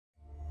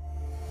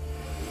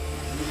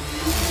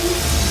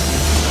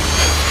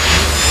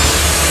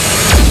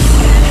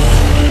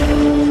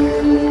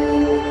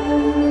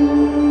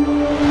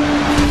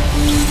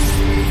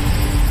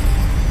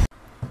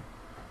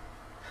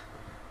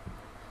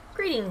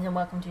Greetings and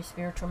welcome to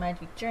Spiritual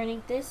Magic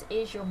Journey. This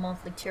is your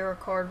monthly tarot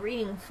card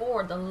reading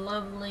for the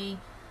lovely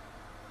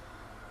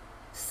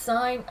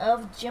sign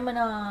of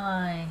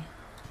Gemini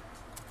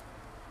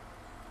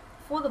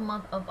for the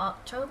month of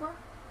October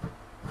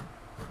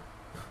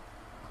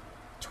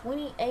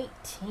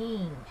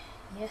 2018.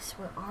 Yes,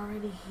 we're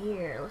already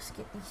here. Let's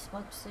get these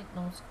smoke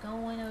signals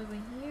going over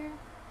here.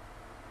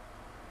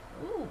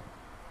 Ooh,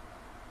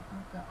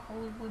 I've got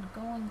Hollywood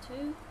going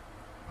too.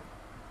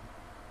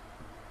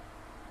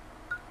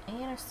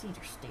 And a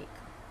cedar stick.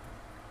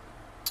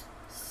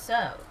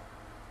 So,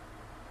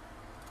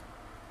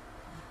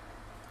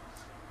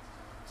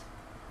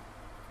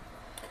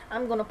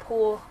 I'm going to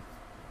pull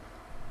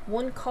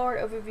one card,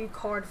 overview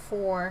card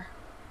from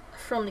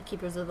the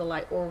Keepers of the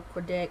Light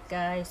Oracle deck,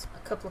 guys. A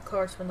couple of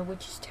cards from the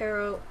Witch's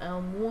Tarot,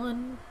 and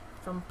one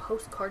from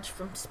Postcards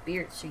from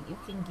Spirit, so you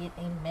can get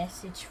a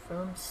message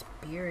from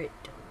Spirit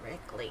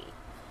directly.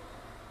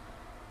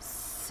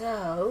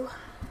 So,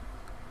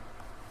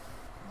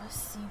 let's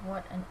see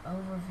what an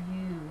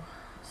overview.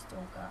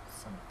 Still got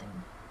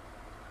something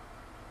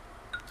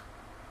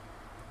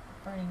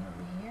burning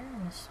over here,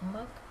 and the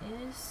smoke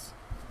is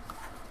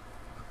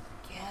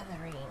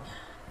gathering.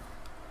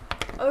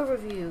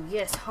 Overview.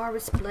 Yes,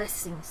 harvest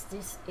blessings.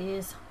 This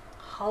is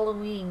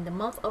Halloween, the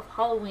month of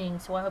Halloween.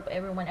 So I hope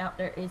everyone out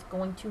there is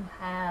going to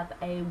have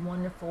a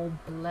wonderful,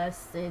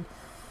 blessed,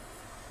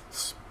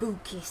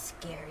 spooky,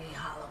 scary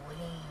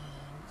Halloween.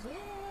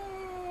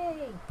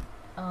 Yay!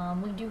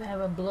 We do have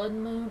a blood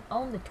moon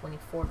on the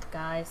 24th,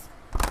 guys,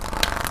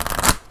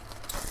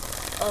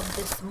 of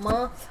this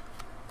month.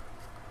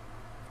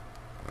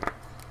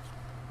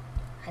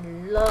 I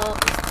love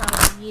this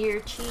time of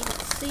year.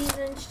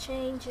 Seasons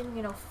changing,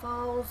 you know,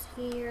 fall's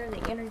here,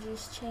 the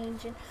energy's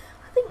changing.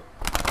 I think,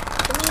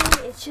 to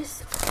me, it's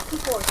just,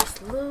 people are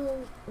just a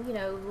little, you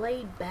know,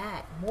 laid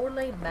back, more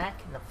laid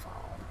back in the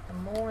fall,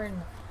 and more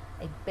in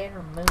a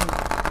better mood.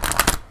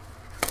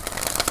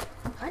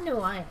 I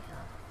know I am.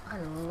 I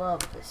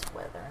love this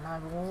weather, and I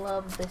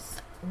love this,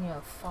 you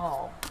know,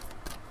 fall.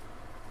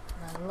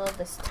 And I love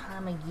this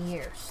time of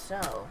year.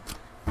 So,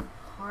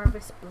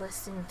 harvest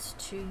blessings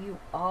to you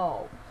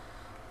all.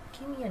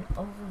 Give me an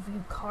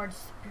overview card,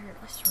 Spirit.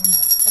 Let's ring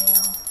that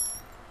bell.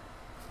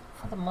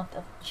 For the month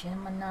of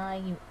Gemini,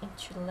 you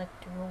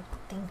intellectual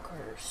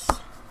thinkers.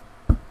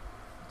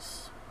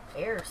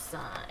 Air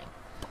sign.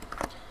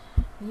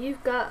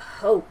 You've got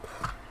hope.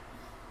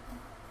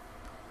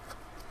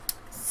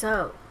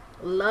 So,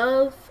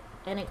 love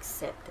and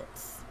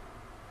acceptance.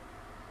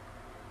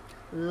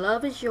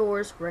 Love is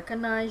yours.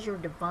 Recognize your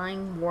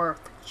divine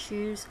worth.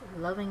 Choose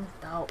loving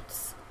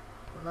thoughts.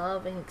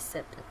 Love and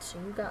acceptance. So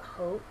you got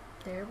hope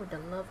there with the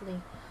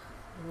lovely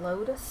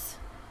lotus.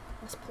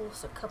 Let's pull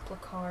us a couple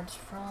of cards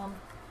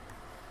from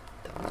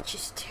the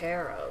Witch's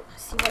Tarot.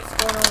 See what's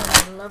going on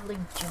with our lovely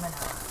Gemini.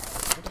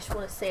 I just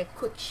want to say a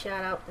quick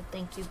shout out to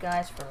thank you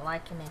guys for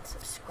liking and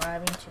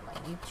subscribing to my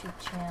YouTube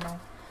channel.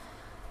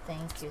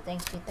 Thank you,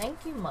 thank you,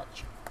 thank you.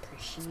 Much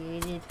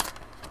appreciated.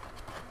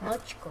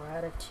 Much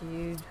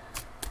gratitude.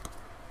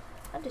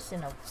 I'm just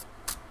in a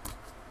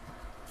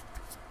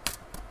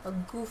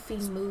goofy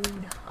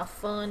mood, a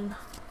fun,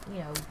 you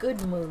know,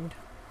 good mood.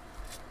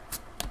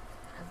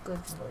 A good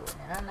mood.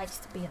 And I like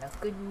to be in a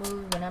good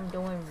mood when I'm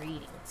doing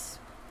readings.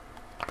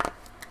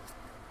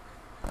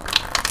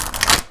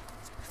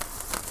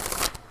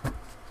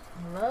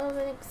 Love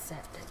and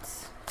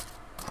acceptance.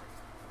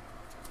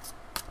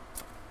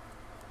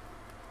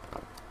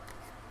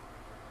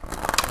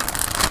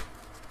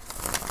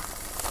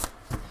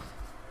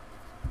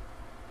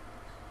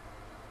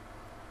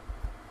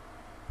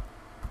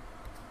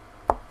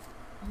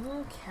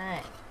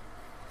 Okay.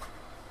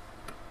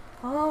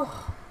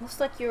 Oh, looks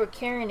like you were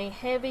carrying a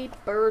heavy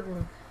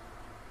burden,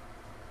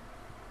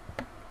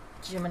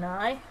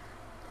 Gemini.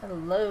 A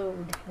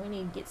load. We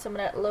need to get some of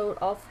that load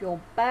off your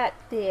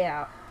back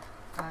there,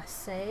 I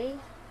say.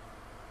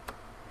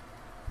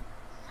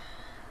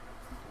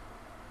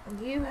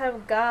 You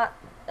have got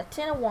a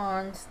Ten of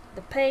Wands,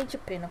 the Page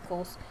of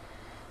Pentacles,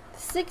 the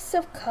Six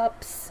of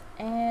Cups,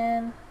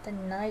 and the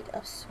Knight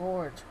of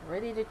Swords,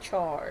 ready to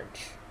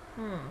charge.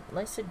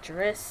 Let's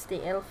address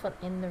the elephant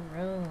in the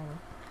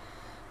room.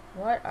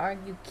 What are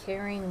you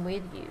carrying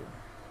with you?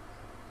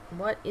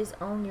 What is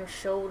on your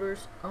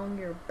shoulders, on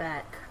your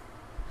back,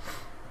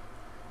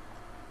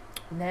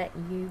 that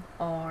you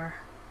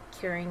are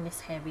carrying this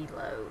heavy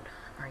load?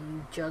 Are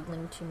you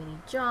juggling too many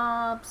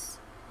jobs?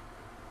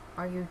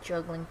 Are you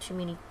juggling too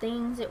many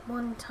things at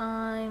one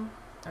time?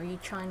 Are you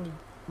trying to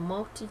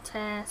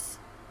multitask?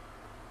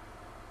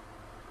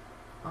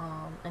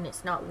 And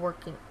it's not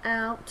working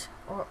out?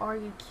 Or are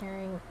you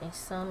carrying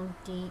some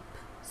deep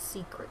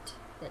secret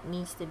that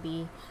needs to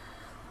be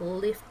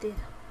lifted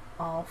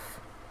off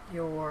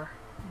your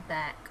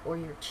back or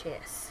your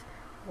chest?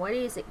 What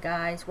is it,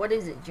 guys? What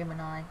is it,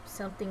 Gemini?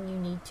 Something you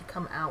need to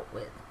come out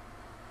with.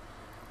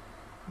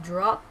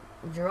 Drop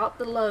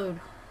the load.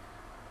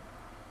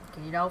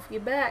 Get it off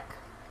your back.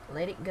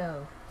 Let it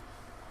go.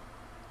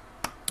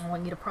 I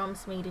want you to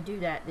promise me to do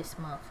that this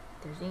month.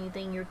 If there's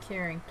anything you're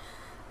carrying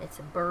It's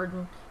a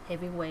burden,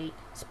 heavy weight,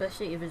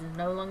 especially if it's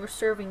no longer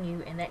serving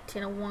you, and that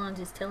Ten of Wands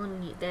is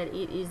telling you that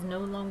it is no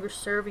longer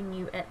serving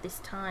you at this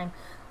time.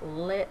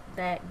 Let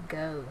that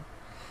go.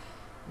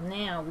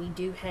 Now we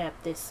do have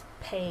this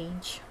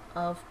Page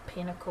of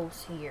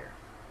Pentacles here.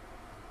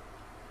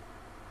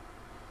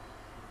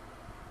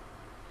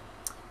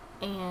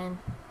 And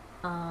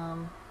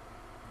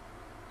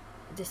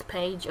this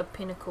Page of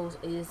Pentacles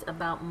is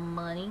about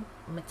money,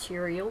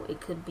 material.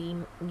 It could be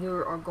you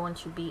are going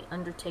to be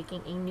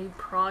undertaking a new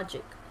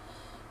project.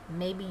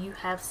 Maybe you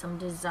have some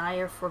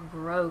desire for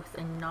growth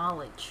and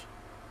knowledge.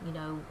 You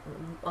know,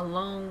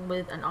 along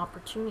with an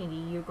opportunity,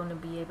 you're going to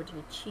be able to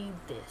achieve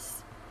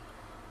this.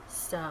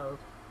 So,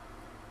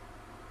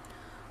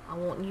 I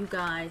want you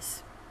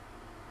guys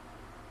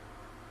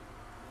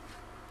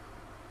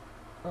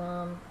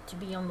to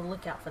be on the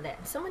lookout for that.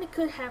 And somebody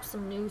could have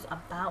some news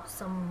about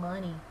some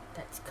money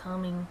that's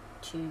coming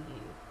to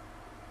you.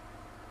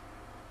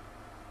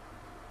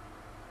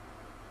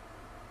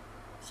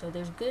 So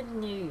there's good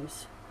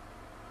news,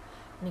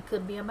 and it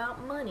could be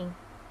about money,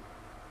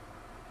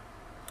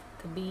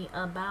 it could be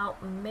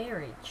about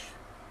marriage,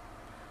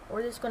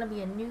 or there's going to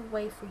be a new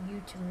way for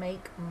you to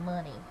make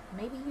money.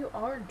 Maybe you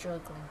are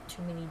juggling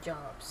too many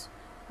jobs.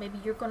 Maybe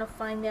you're going to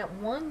find that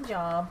one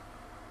job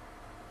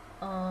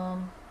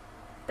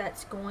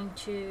that's going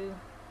to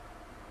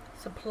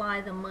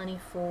supply the money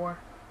for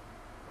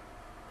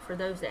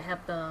those that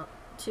have the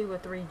 2 or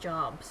 3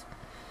 jobs,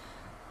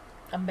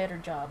 a better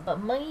job. But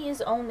money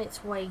is on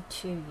its way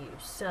to you,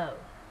 so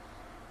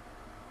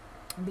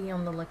be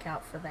on the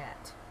lookout for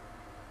that.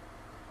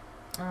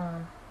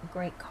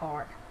 Great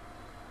card.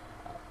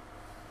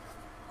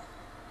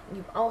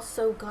 You've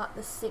also got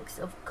the 6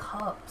 of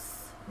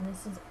Cups, and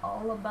this is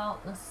all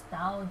about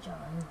nostalgia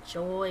and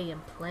joy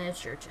and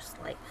pleasure, just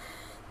like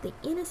the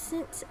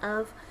innocence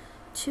of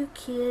 2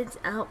 kids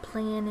out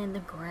playing in the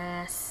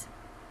grass,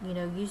 you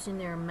know, using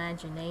their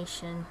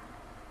imagination.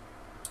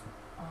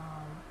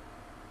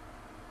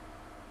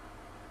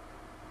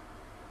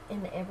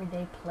 In the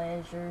everyday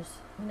pleasures,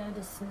 you know,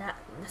 the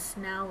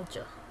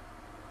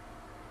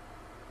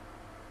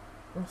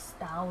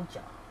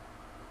nostalgia.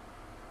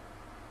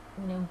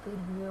 You know,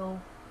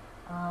 goodwill.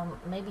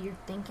 Maybe you're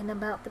thinking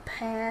about the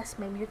past.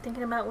 Maybe you're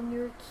thinking about when you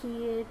were a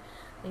kid.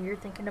 Maybe you're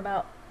thinking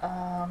about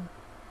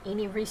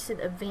any recent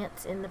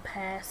events in the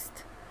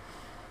past,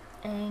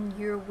 and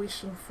you're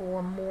wishing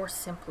for more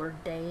simpler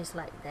days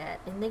like that.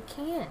 And you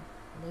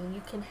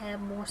can have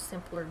more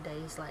simpler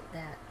days like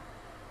that.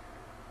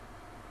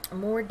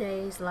 More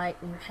days like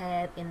you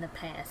had in the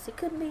past. It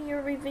could be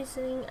you're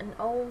revisiting an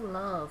old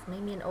love.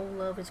 Maybe an old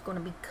love is going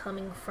to be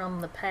coming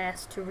from the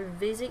past to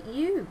revisit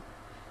you.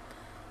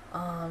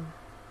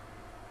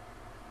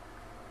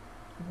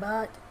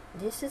 But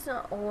this is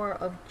an aura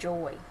of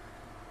joy.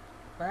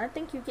 But I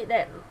think you get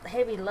that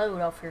heavy load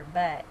off your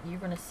back. You're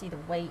going to see the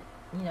weight,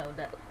 you know,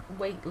 that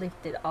weight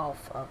lifted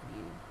off of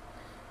you.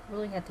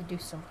 Really have to do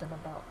something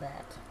about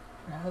that.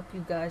 And I hope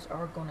you guys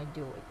are going to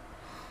do it.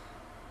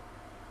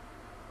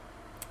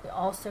 We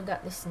also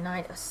got this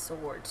Knight of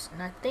Swords,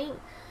 and I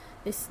think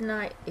this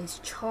knight is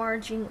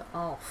charging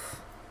off,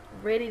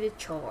 ready to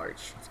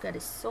charge. He's got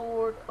his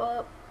sword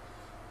up.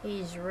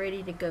 He's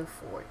ready to go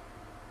for it.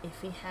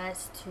 If he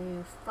has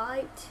to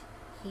fight,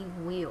 he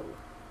will.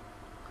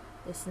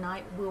 This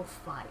knight will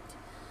fight.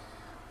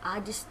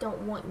 I just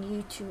don't want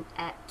you to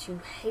act too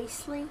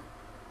hastily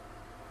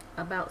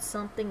about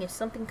something. If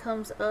something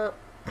comes up,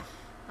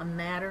 a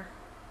matter,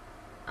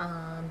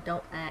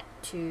 don't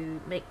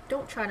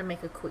try to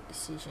make a quick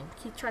decision.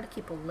 Try to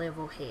keep a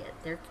level head.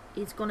 There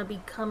is going to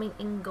be coming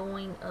and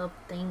going of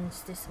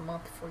things this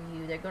month for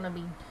you. They're going to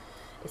be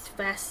as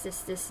fast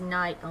as this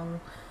knight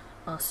on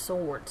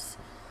swords,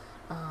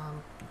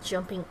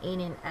 jumping in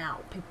and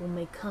out. People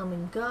may come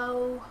and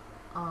go.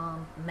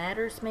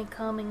 Matters may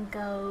come and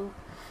go.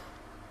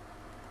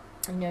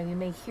 You know, you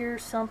may hear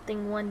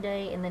something one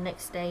day and the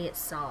next day it's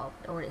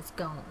solved or it's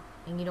gone,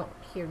 and you don't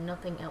hear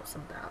nothing else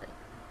about it.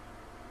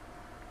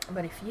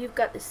 But if you've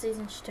got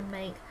decisions to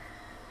make,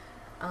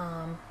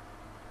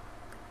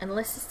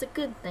 unless it's a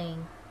good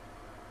thing,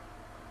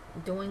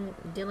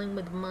 dealing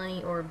with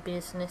money or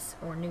business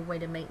or a new way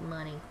to make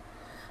money,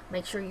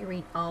 make sure you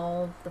read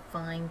all the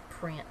fine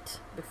print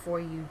before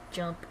you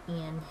jump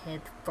in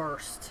head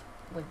first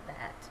with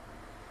that.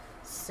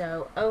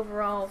 So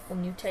overall,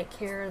 when you take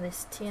care of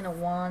this 10 of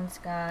Wands,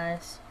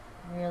 guys,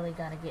 you really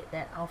got to get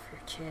that off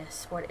your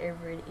chest,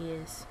 whatever it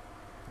is.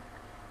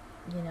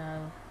 You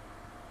know,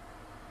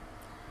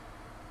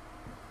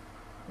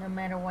 no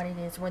matter what it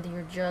is, whether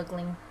you're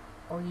juggling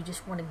or you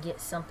just want to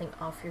get something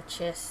off your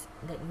chest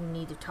that you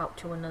need to talk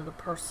to another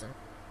person,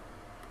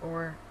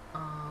 or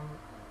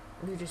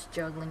you're just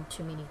juggling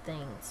too many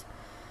things.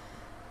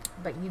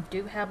 But you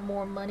do have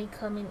more money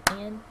coming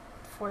in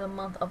for the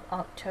month of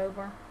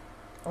October,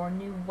 or a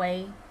new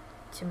way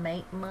to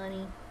make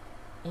money,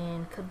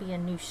 and could be a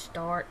new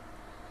start.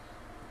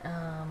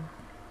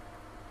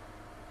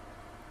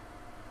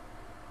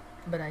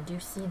 But I do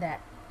see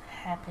that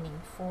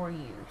happening for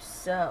you.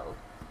 So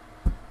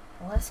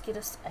Let's get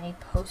us a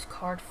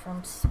postcard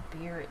from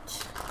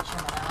Spirit,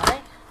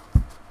 Gemini.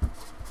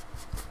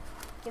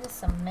 Give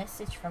us a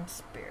message from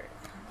Spirit.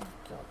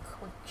 Do a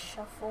quick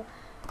shuffle.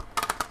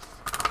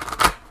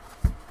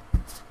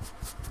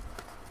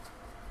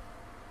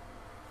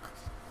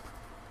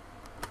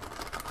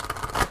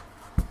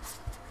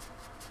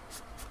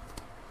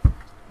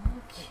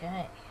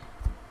 Okay.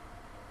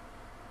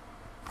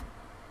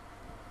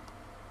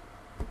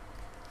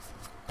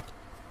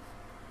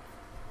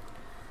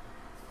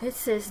 It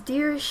says,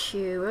 "Dearest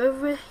Shu,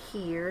 over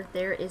here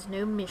there is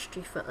no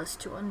mystery for us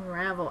to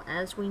unravel,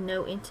 as we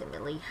know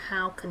intimately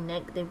how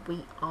connected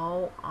we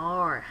all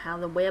are, how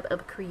the web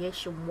of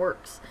creation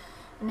works,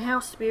 and how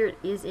spirit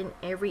is in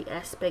every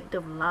aspect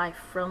of life,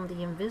 from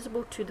the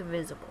invisible to the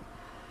visible.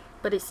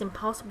 But it's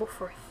impossible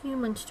for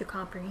humans to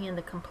comprehend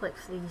the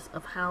complexities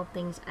of how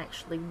things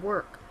actually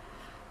work,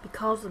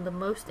 because of the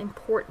most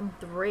important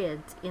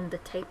threads in the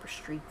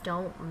tapestry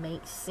don't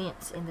make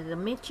sense in the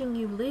dimension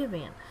you live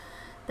in.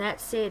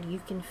 That said, you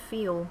can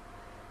feel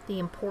the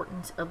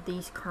importance of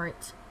these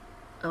currents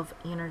of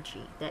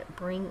energy that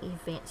bring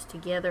events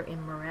together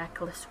in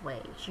miraculous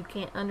ways. You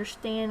can't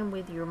understand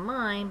with your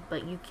mind,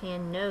 but you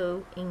can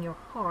know in your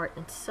heart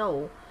and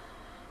soul.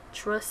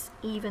 Trust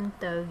even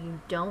though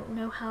you don't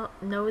know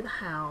the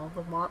how,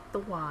 the what, the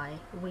why.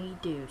 We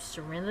do.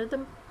 Surrender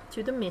them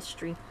to the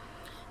mystery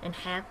and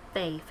have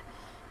faith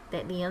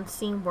that the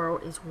unseen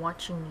world is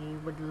watching you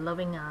with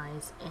loving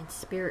eyes, and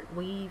spirit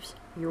weaves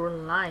your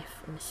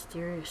life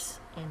mysterious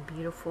and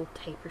beautiful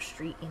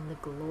tapestry in the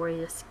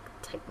glorious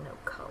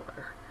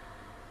technicolor.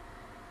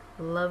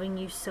 Loving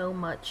you so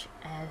much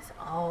as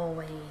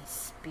always,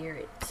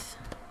 Spirit."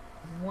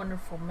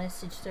 Wonderful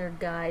message there,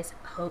 guys.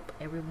 Hope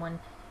everyone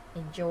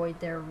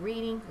enjoyed their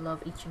reading.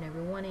 Love each and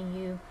every one of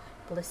you.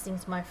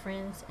 Blessings, my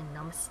friends, and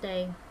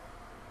namaste.